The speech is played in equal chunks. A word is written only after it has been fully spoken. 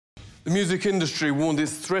The music industry warned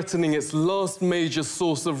it's threatening its last major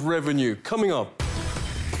source of revenue. Coming up.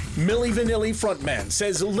 Milli Vanilli frontman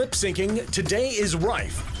says lip-syncing today is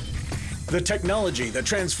rife. The technology that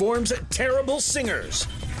transforms terrible singers.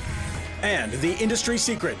 And the industry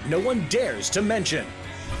secret no one dares to mention.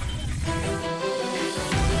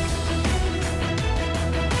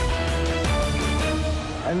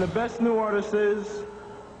 And the best new artist is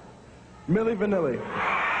Milli Vanilli.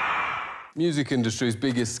 Music industry's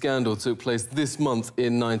biggest scandal took place this month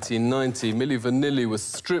in 1990. Milli Vanilli was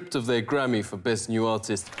stripped of their Grammy for Best New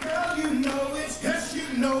Artist. Girl, you know it's, yes, you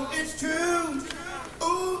know it's true.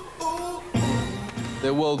 Ooh, ooh.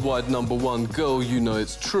 Their worldwide #1, Girl, You Know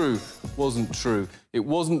It's True, wasn't true. It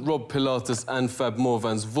wasn't Rob Pilatus and Fab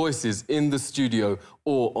Morvan's voices in the studio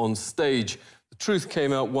or on stage. The truth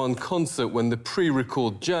came out one concert when the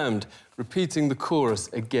pre-record jammed, repeating the chorus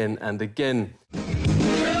again and again.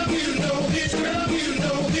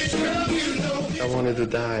 I wanted to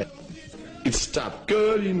die. It stopped.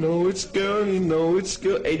 Girl, you know it's girl, you know it's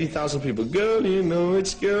girl. 80,000 people. Girl, you know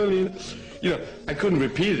it's girl, you know. You know, I couldn't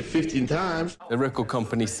repeat it 15 times. The record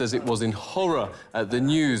company says it was in horror at the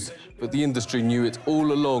news, but the industry knew it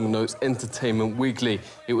all along, notes Entertainment Weekly.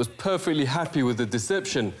 It was perfectly happy with the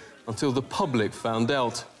deception until the public found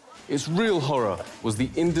out. Its real horror was the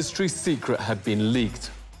industry secret had been leaked.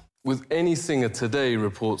 With any singer today,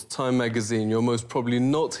 reports Time magazine, you're most probably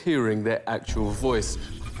not hearing their actual voice.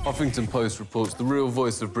 Huffington Post reports the real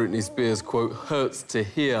voice of Britney Spears, quote, hurts to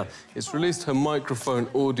hear. It's released her microphone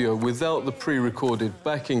audio without the pre-recorded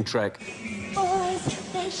backing track. Voice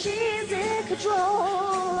that she's in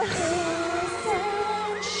control.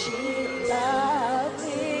 And she loves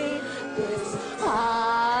me, this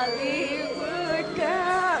Hollywood girl.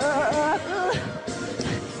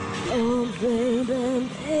 Oh, baby,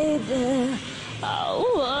 baby, how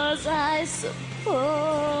was I supposed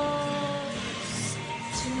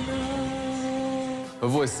to know? Her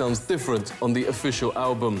voice sounds different on the official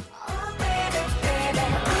album. Oh, baby, baby,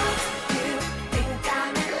 you think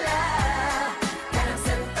I'm in love, that I'm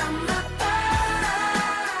sent from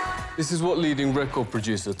above. This is what leading record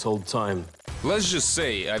producer told Time. Let's just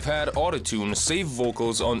say I've had autotune save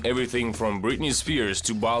vocals on everything from Britney Spears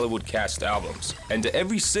to Bollywood cast albums. And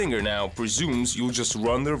every singer now presumes you'll just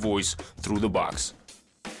run their voice through the box.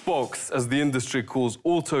 Box, as the industry calls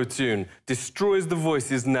auto-tune, destroys the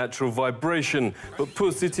voice's natural vibration, but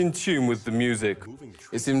puts it in tune with the music.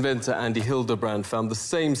 Its inventor, Andy Hildebrand, found the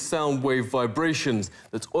same sound wave vibrations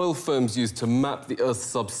that oil firms use to map the Earth's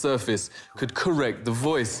subsurface could correct the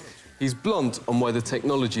voice. He's blunt on why the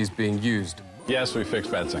technology is being used. Yes, we fix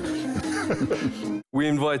bad singers. We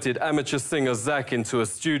invited amateur singer Zach into a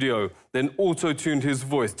studio, then auto-tuned his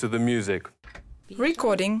voice to the music.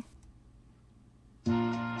 Recording.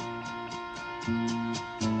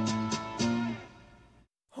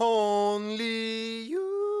 Only you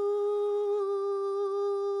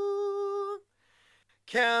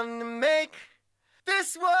can make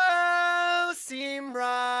this world seem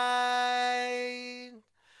right.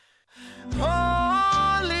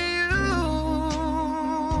 Only you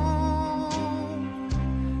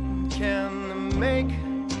can make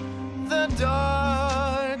the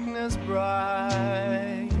darkness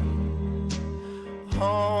bright.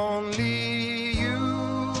 Only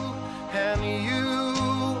you and you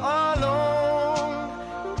alone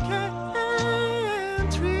can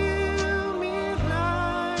thrill me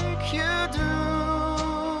like you do.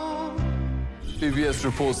 PBS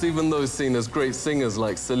reports even those seen as great singers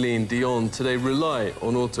like Celine Dion today rely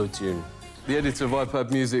on autotune. The editor of iPad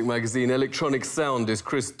Music magazine Electronic Sound is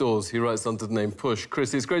Chris Dawes. He writes under the name Push.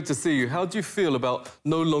 Chris, it's great to see you. How do you feel about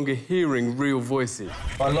no longer hearing real voices?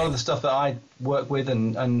 A lot of the stuff that I work with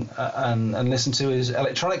and listen to is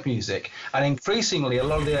electronic music, and increasingly a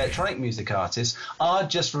lot of the electronic music artists are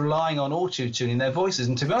just relying on auto-tune in their voices.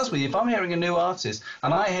 And to be honest with you, if I'm hearing a new artist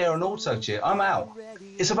and I hear an auto-tune, I'm out.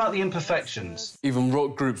 It's about the imperfections. Even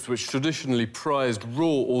rock groups which traditionally prized raw,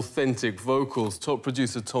 authentic vocals, top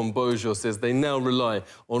producer Tom Beaujour says they now rely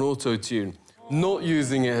on auto-tune. Not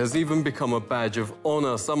using it has even become a badge of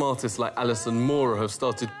honor. Some artists like Alison Moore have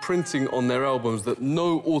started printing on their albums that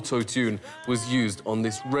no auto-tune was used on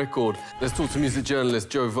this record. Let's talk to music journalist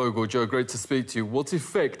Joe Vogel. Joe, great to speak to you. What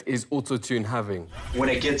effect is auto-tune having? When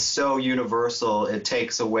it gets so universal, it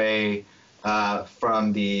takes away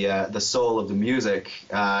from the soul of the music,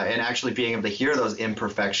 and actually being able to hear those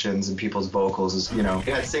imperfections in people's vocals is, you know.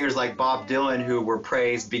 You had singers like Bob Dylan who were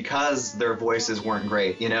praised because their voices weren't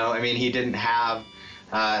great, you know. I mean, he didn't have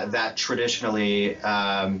that traditionally,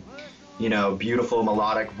 you know, beautiful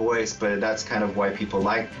melodic voice, but that's kind of why people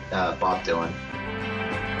like Bob Dylan.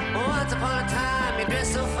 Once upon a time, you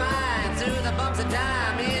dressed so fine. a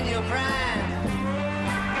dime in your prime.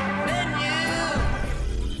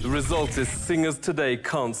 The result is singers today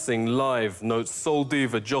can't sing live, notes soul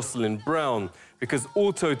diva Jocelyn Brown, because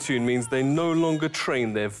auto-tune means they no longer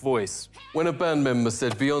train their voice. When a band member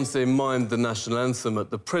said Beyoncé mimed the national anthem at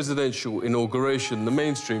the presidential inauguration, the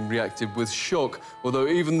mainstream reacted with shock, although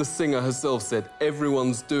even the singer herself said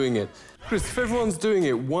everyone's doing it. Chris, if everyone's doing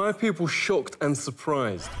it, why are people shocked and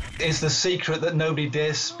surprised? It's the secret that nobody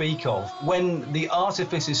dares speak of. When the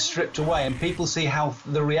artifice is stripped away and people see how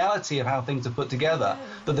the reality of how things are put together,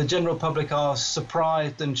 that the general public are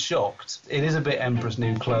surprised and shocked. It is a bit Emperor's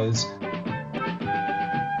New Clothes.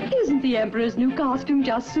 Isn't the Emperor's new costume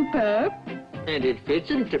just superb? And it fits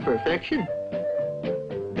him to perfection.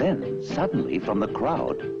 Then, suddenly, from the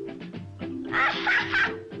crowd...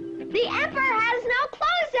 The Emperor has no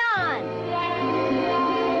clothes on!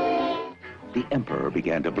 The Emperor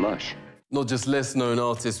began to blush. Not just less-known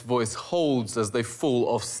artists' voice holds as they fall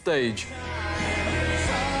off stage.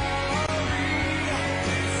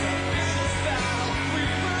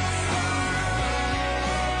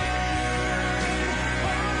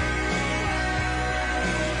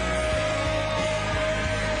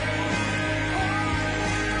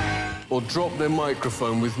 Or drop their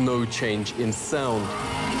microphone with no change in sound.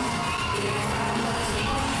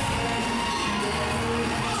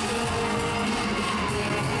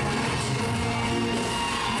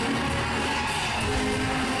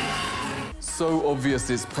 So obvious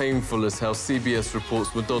it's painful as how CBS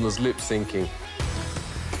reports Madonna's lip-syncing.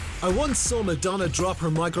 I once saw Madonna drop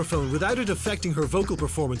her microphone without it affecting her vocal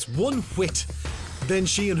performance one whit. Then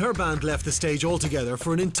she and her band left the stage altogether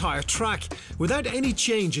for an entire track, without any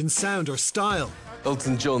change in sound or style.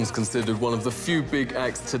 Elton John's considered one of the few big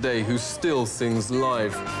acts today who still sings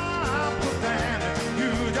live.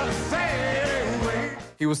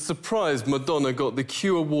 He was surprised Madonna got the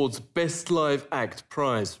Q Awards Best Live Act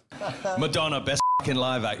prize. Madonna, best f***ing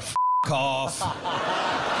live act. F*** off.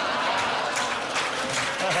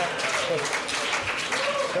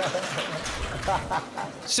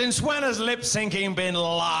 Since when has lip syncing been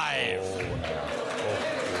live?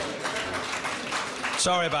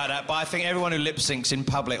 Sorry about that, but I think everyone who lip syncs in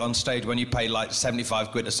public on stage when you pay like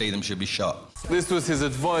 75 quid to see them should be shot. This was his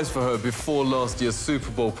advice for her before last year's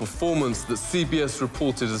Super Bowl performance that CBS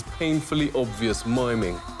reported as painfully obvious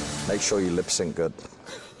miming. Make sure you lip sync good.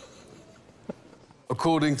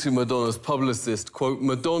 According to Madonna's publicist, quote,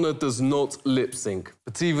 Madonna does not lip-sync,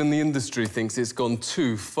 but even the industry thinks it's gone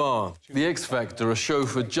too far. The X Factor, a show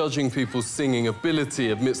for judging people's singing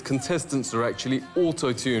ability, admits contestants are actually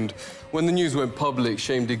auto-tuned. When the news went public,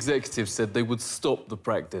 shamed executives said they would stop the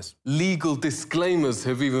practice. Legal disclaimers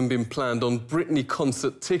have even been planned on Britney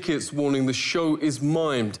concert tickets, warning the show is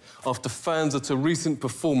mimed after fans at a recent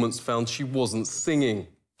performance found she wasn't singing.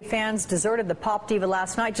 Fans deserted the pop diva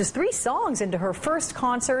last night, just 3 songs into her first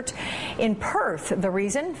concert in Perth. The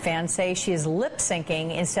reason? Fans say she is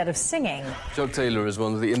lip-syncing instead of singing. Chuck Taylor is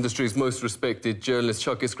one of the industry's most respected journalists.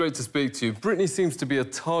 Chuck, it's great to speak to you. Britney seems to be a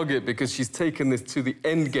target because she's taken this to the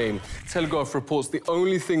end game. Telegraph reports the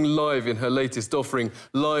only thing live in her latest offering,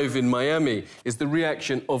 Live in Miami, is the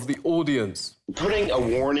reaction of the audience. Putting a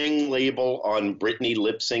warning label on Britney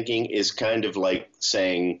lip-syncing is kind of like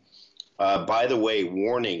saying, by the way,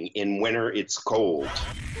 warning, in winter it's cold.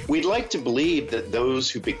 We'd like to believe that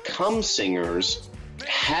those who become singers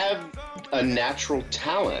have a natural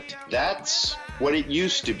talent. That's what it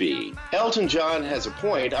used to be. Elton John has a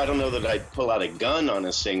point. I don't know that I'd pull out a gun on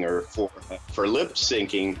a singer for lip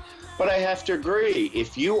syncing, but I have to agree.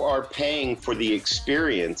 If you are paying for the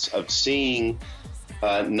experience of seeing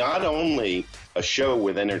not only a show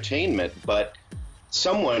with entertainment, but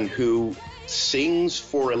someone who sings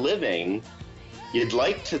for a living, you'd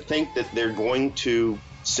like to think that they're going to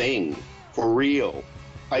sing for real.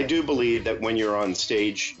 I do believe that when you're on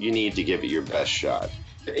stage, you need to give it your best shot.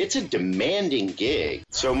 It's a demanding gig.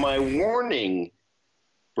 So my warning,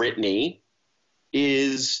 Britney,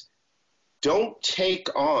 is don't take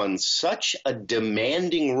on such a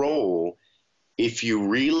demanding role if you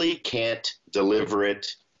really can't deliver it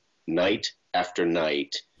night after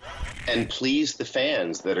night and please the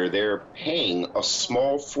fans that are there paying a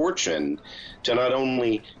small fortune to not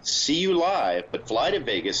only see you live, but fly to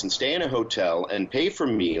Vegas and stay in a hotel and pay for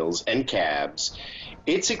meals and cabs.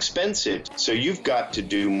 It's expensive, so you've got to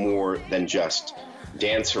do more than just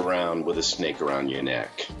dance around with a snake around your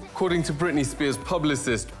neck. According to Britney Spears'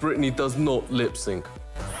 publicist, Britney does not lip-sync.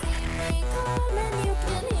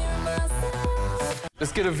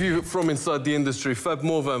 Let's get a view from inside the industry. Fab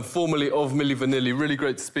Morvan, formerly of Milli Vanilli, really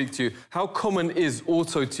great to speak to you. How common is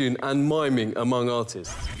auto-tune and miming among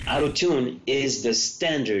artists? Auto-tune is the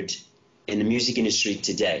standard in the music industry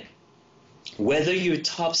today. Whether you're a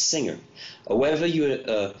top singer or whether you're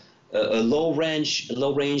a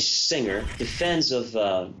low-range singer, the fans of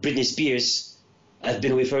Britney Spears have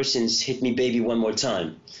been with her since Hit Me Baby One More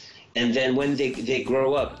Time. And then when they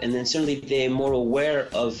grow up, and then suddenly they're more aware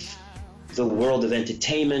of the world of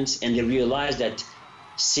entertainment, and they realize that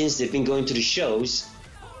since they've been going to the shows,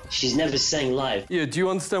 she's never sang live. Yeah, do you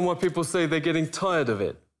understand why people say they're getting tired of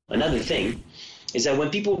it? Another thing is that when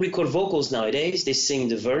people record vocals nowadays, they sing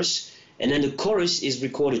the verse, and then the chorus is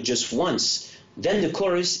recorded just once. Then the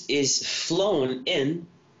chorus is flown in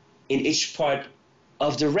each part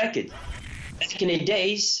of the record. Back in the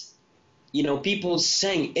days, you know, people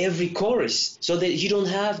sang every chorus, so that you don't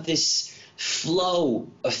have this flow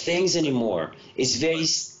of things anymore. It's very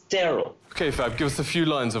sterile. Okay, Fab, give us a few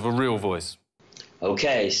lines of a real voice.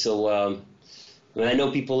 Okay, so I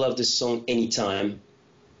know people love this song Anytime,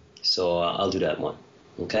 so I'll do that one,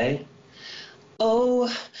 okay? Oh,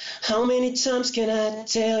 how many times can I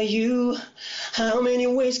tell you? How many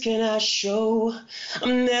ways can I show?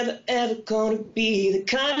 I'm never ever gonna be the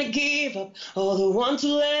kind to give up or the one to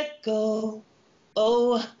let go.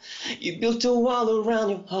 Oh, you built a wall around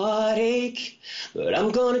your heartache, but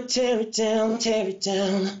I'm gonna tear it down, tear it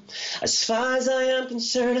down. As far as I am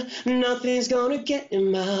concerned, nothing's gonna get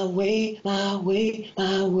in my way, my way,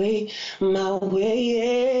 my way, my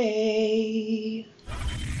way.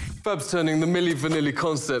 Fab's turning the Milli Vanilli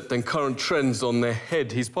concept and current trends on their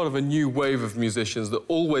head. He's part of a new wave of musicians that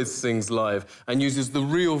always sings live and uses the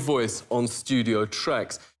real voice on studio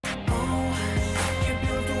tracks.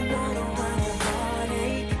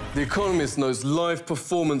 The Economist notes live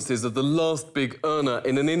performances are the last big earner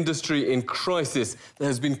in an industry in crisis that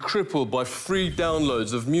has been crippled by free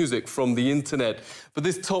downloads of music from the internet. But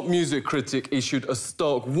this top music critic issued a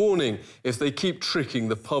stark warning if they keep tricking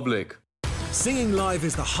the public. Singing live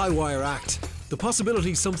is the high-wire act. The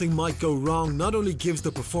possibility something might go wrong not only gives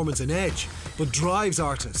the performance an edge, but drives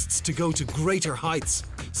artists to go to greater heights.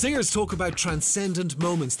 Singers talk about transcendent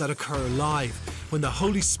moments that occur live, when the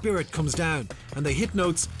Holy Spirit comes down and they hit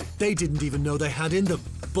notes they didn't even know they had in them.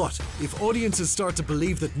 But if audiences start to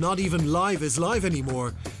believe that not even live is live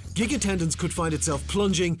anymore, gig attendance could find itself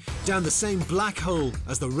plunging down the same black hole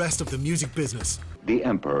as the rest of the music business. The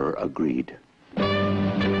Emperor agreed.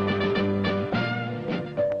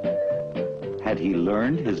 Had he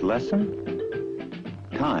learned his lesson?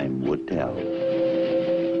 Time would tell.